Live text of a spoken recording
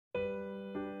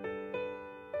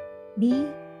Me,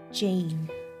 Jane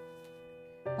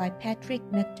by Patrick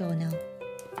McDonnell.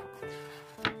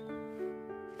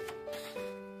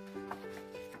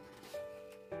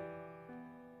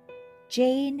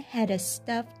 Jane had a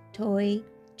stuffed toy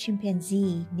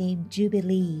chimpanzee named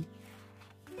Jubilee.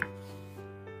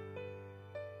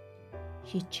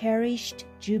 She cherished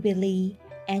Jubilee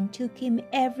and took him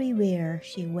everywhere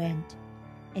she went,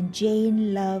 and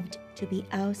Jane loved to be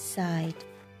outside.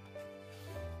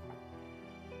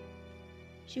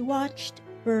 She watched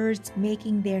birds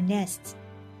making their nests,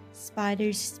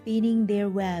 spiders spinning their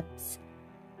webs,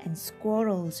 and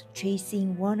squirrels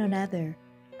chasing one another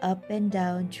up and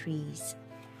down trees.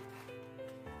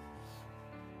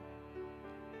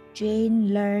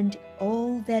 Jane learned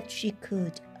all that she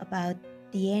could about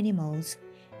the animals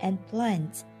and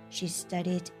plants she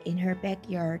studied in her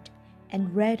backyard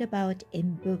and read about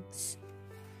in books.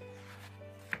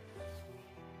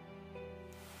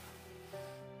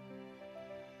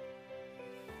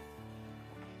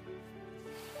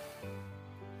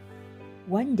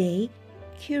 One day,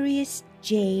 curious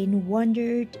Jane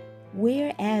wondered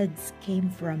where eggs came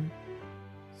from,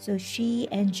 so she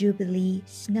and Jubilee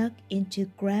snuck into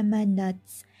Grandma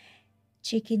Nut's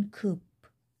chicken coop,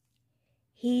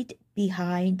 hid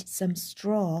behind some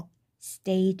straw,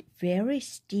 stayed very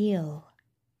still,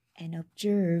 and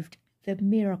observed the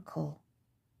miracle.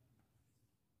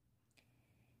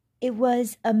 It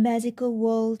was a magical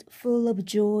world full of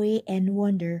joy and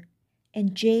wonder,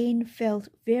 and Jane felt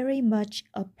very much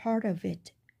a part of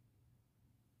it.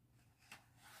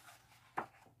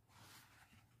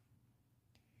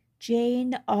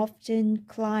 Jane often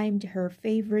climbed her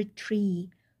favorite tree,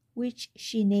 which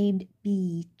she named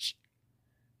Beech.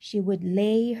 She would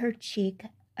lay her cheek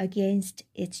against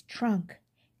its trunk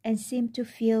and seem to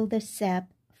feel the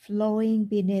sap flowing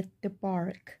beneath the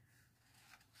bark.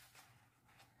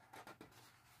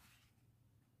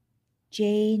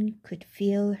 Jane could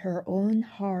feel her own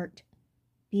heart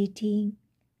beating,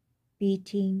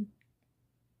 beating,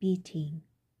 beating.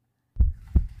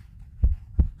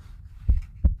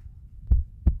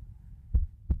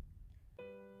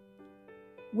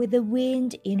 With the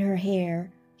wind in her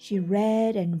hair, she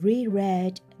read and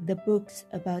reread the books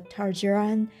about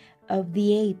Tarzan of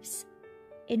the Apes,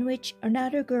 in which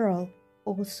another girl,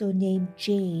 also named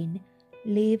Jane,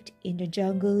 lived in the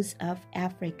jungles of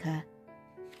Africa.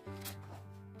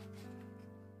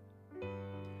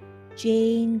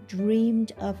 Jane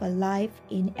dreamed of a life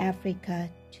in Africa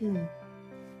too.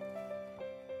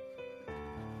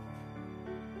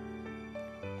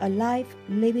 A life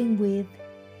living with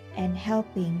and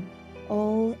helping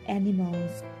all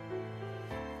animals.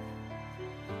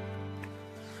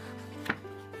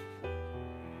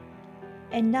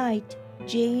 At night,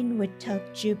 Jane would tuck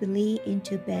Jubilee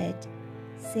into bed,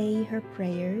 say her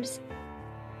prayers,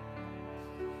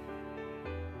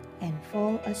 and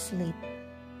fall asleep,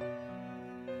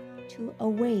 to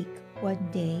awake one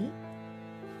day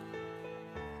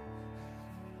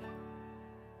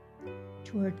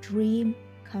to her dream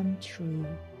come true.